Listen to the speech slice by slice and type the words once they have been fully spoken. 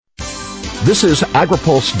This is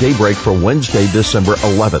AgriPulse Daybreak for Wednesday, December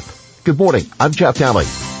 11th. Good morning. I'm Jeff Daly.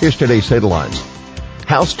 Here's today's headlines.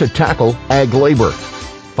 House to tackle ag labor.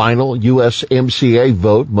 Final USMCA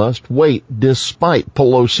vote must wait despite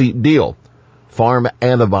Pelosi deal. Farm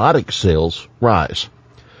antibiotic sales rise.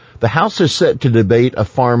 The House is set to debate a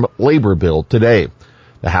farm labor bill today.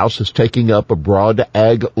 The House is taking up a broad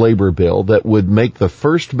ag labor bill that would make the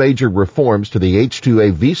first major reforms to the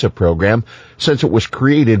H-2A visa program since it was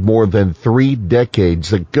created more than 3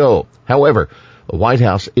 decades ago. However, the White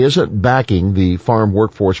House isn't backing the Farm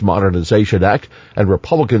Workforce Modernization Act, and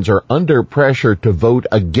Republicans are under pressure to vote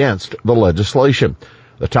against the legislation.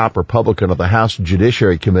 The top Republican of the House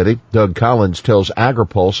Judiciary Committee, Doug Collins, tells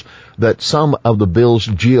AgriPulse that some of the bill's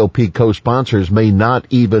GOP co-sponsors may not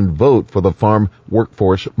even vote for the Farm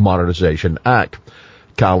Workforce Modernization Act.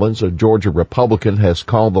 Collins, a Georgia Republican, has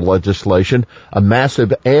called the legislation a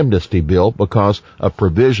massive amnesty bill because of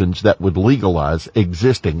provisions that would legalize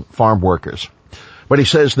existing farm workers. But he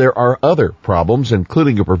says there are other problems,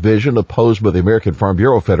 including a provision opposed by the American Farm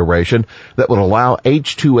Bureau Federation that would allow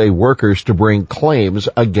H-2A workers to bring claims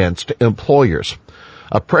against employers.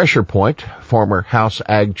 A pressure point, former House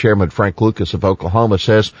Ag Chairman Frank Lucas of Oklahoma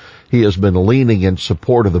says he has been leaning in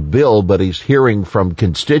support of the bill, but he's hearing from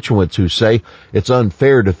constituents who say it's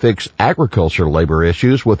unfair to fix agriculture labor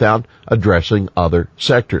issues without addressing other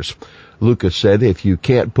sectors. Lucas said if you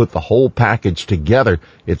can't put the whole package together,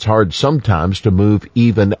 it's hard sometimes to move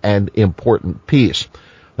even an important piece.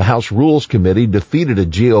 The House Rules Committee defeated a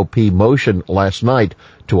GOP motion last night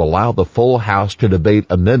to allow the full House to debate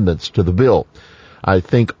amendments to the bill. I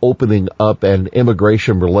think opening up an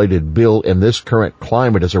immigration-related bill in this current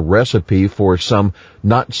climate is a recipe for some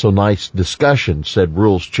not-so-nice discussion, said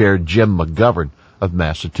Rules Chair Jim McGovern of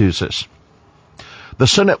Massachusetts. The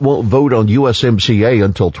Senate won't vote on USMCA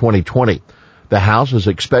until 2020. The House is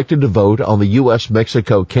expected to vote on the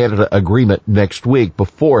U.S.-Mexico-Canada agreement next week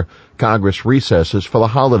before Congress recesses for the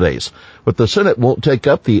holidays. But the Senate won't take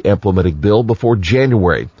up the implementing bill before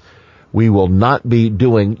January. We will not be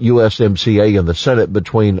doing USMCA in the Senate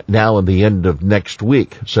between now and the end of next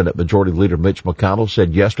week, Senate Majority Leader Mitch McConnell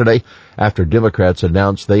said yesterday after Democrats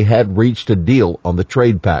announced they had reached a deal on the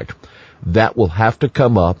trade pact. That will have to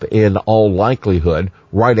come up in all likelihood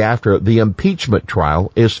right after the impeachment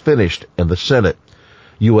trial is finished in the Senate.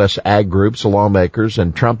 U.S. ag groups, lawmakers,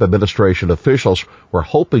 and Trump administration officials were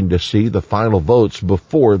hoping to see the final votes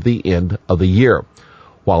before the end of the year.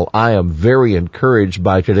 While I am very encouraged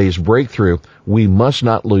by today's breakthrough, we must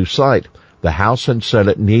not lose sight. The House and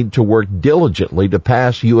Senate need to work diligently to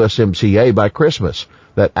pass USMCA by Christmas,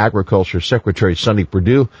 that Agriculture Secretary Sonny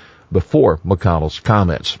Perdue before McConnell's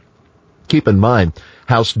comments. Keep in mind,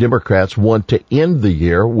 House Democrats want to end the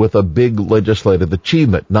year with a big legislative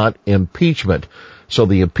achievement, not impeachment. So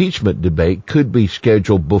the impeachment debate could be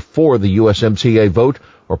scheduled before the USMCA vote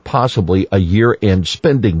or possibly a year-end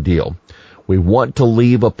spending deal. We want to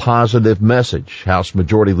leave a positive message, House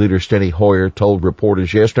Majority Leader Steny Hoyer told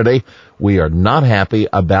reporters yesterday. We are not happy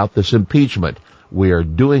about this impeachment. We are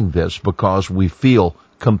doing this because we feel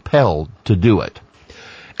compelled to do it.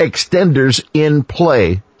 Extenders in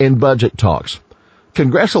play in budget talks.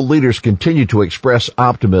 Congressional leaders continue to express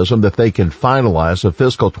optimism that they can finalize the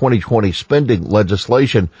fiscal 2020 spending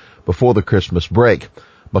legislation before the Christmas break.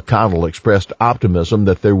 McConnell expressed optimism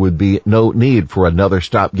that there would be no need for another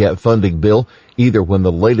stopgap funding bill, either when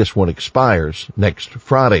the latest one expires next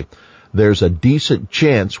Friday. There's a decent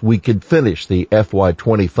chance we could finish the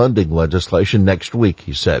FY20 funding legislation next week,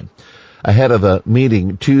 he said. Ahead of a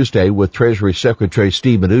meeting Tuesday with Treasury Secretary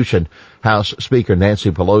Steve Mnuchin, House Speaker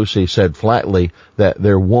Nancy Pelosi said flatly that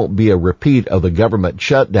there won't be a repeat of the government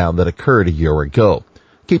shutdown that occurred a year ago.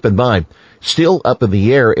 Keep in mind, still up in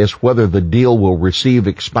the air is whether the deal will receive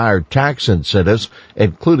expired tax incentives,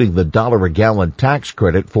 including the $1-a-gallon tax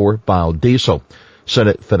credit for biodiesel.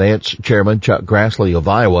 Senate Finance Chairman Chuck Grassley of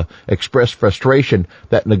Iowa expressed frustration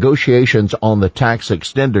that negotiations on the tax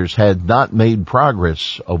extenders had not made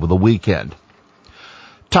progress over the weekend.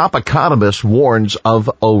 Top economist warns of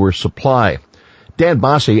oversupply. Dan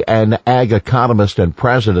Bossie, an ag economist and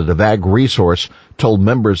president of Ag Resource, told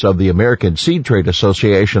members of the American Seed Trade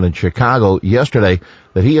Association in Chicago yesterday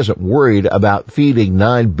that he isn't worried about feeding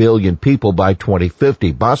 9 billion people by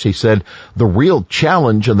 2050. Bossie said the real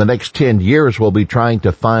challenge in the next 10 years will be trying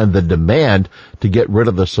to find the demand to get rid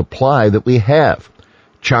of the supply that we have.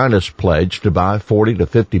 China's pledge to buy $40 to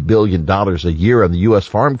 $50 billion a year in the U.S.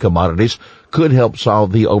 farm commodities could help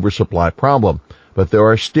solve the oversupply problem. But there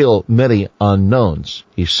are still many unknowns,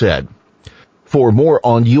 he said. For more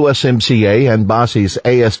on USMCA and Bosse's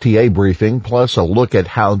ASTA briefing, plus a look at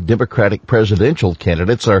how Democratic presidential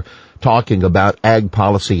candidates are talking about ag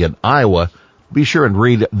policy in Iowa, be sure and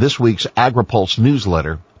read this week's AgriPulse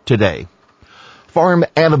newsletter today. Farm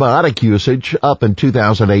antibiotic usage up in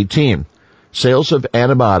 2018. Sales of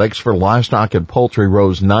antibiotics for livestock and poultry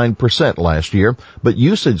rose 9% last year, but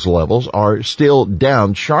usage levels are still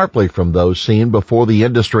down sharply from those seen before the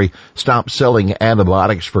industry stopped selling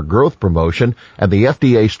antibiotics for growth promotion and the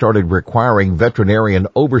FDA started requiring veterinarian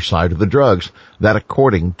oversight of the drugs, that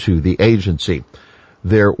according to the agency.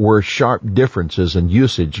 There were sharp differences in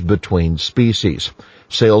usage between species.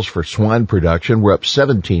 Sales for swine production were up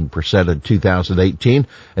 17% in 2018,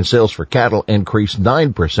 and sales for cattle increased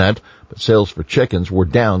 9%, but sales for chickens were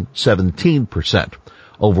down 17%.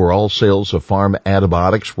 Overall, sales of farm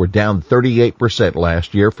antibiotics were down 38%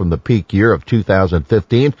 last year from the peak year of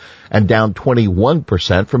 2015, and down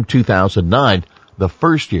 21% from 2009, the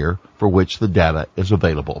first year for which the data is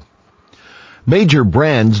available. Major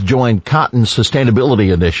brands joined Cotton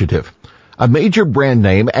Sustainability Initiative. A major brand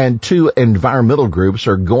name and two environmental groups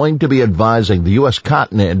are going to be advising the U.S.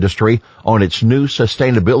 cotton industry on its new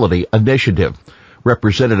sustainability initiative.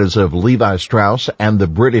 Representatives of Levi Strauss and the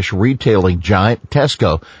British retailing giant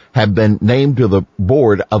Tesco have been named to the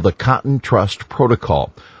board of the Cotton Trust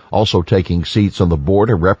Protocol. Also taking seats on the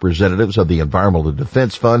board are representatives of the Environmental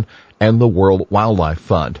Defense Fund and the World Wildlife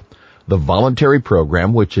Fund. The voluntary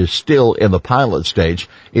program, which is still in the pilot stage,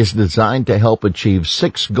 is designed to help achieve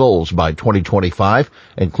 6 goals by 2025,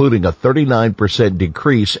 including a 39%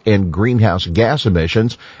 decrease in greenhouse gas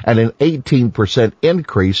emissions and an 18%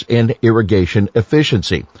 increase in irrigation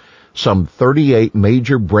efficiency. Some 38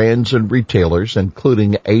 major brands and retailers,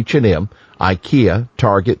 including H&M, IKEA,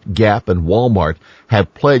 Target, Gap, and Walmart,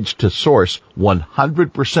 have pledged to source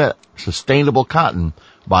 100% sustainable cotton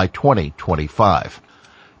by 2025.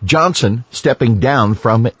 Johnson stepping down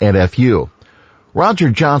from NFU. Roger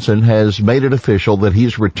Johnson has made it official that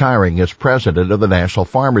he's retiring as president of the National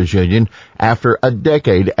Farmers Union after a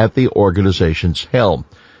decade at the organization's helm.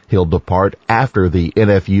 He'll depart after the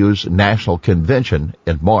NFU's national convention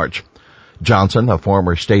in March. Johnson, a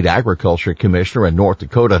former state agriculture commissioner in North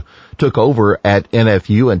Dakota, took over at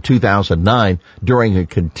NFU in 2009 during a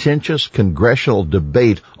contentious congressional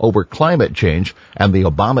debate over climate change and the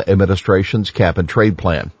Obama administration's cap-and-trade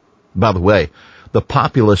plan. By the way, the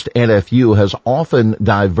populist NFU has often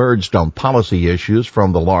diverged on policy issues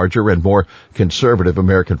from the larger and more conservative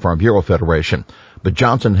American Farm Bureau Federation. But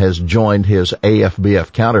Johnson has joined his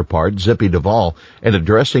AFBF counterpart, Zippy Duvall, in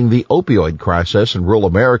addressing the opioid crisis in rural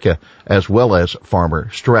America as well as farmer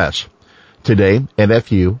stress. Today,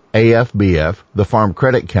 NFU, AFBF, the Farm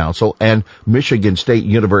Credit Council, and Michigan State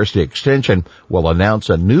University Extension will announce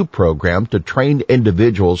a new program to train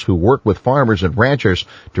individuals who work with farmers and ranchers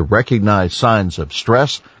to recognize signs of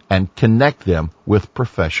stress and connect them with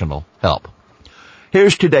professional help.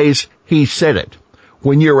 Here's today's He Said It.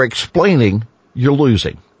 When you're explaining, you're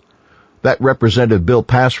losing. That Representative Bill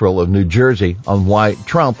Pascrell of New Jersey on why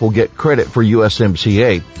Trump will get credit for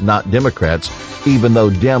USMCA, not Democrats, even though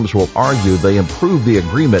Dems will argue they improved the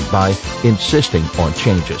agreement by insisting on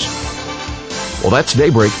changes. Well, that's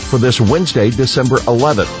Daybreak for this Wednesday, December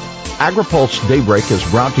 11th. AgriPulse Daybreak is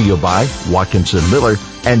brought to you by Watkinson Miller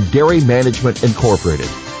and Dairy Management Incorporated.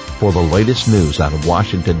 For the latest news out of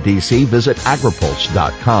Washington, D.C., visit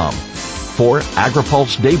agripulse.com. For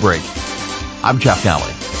AgriPulse Daybreak, I'm Jeff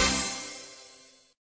Nally.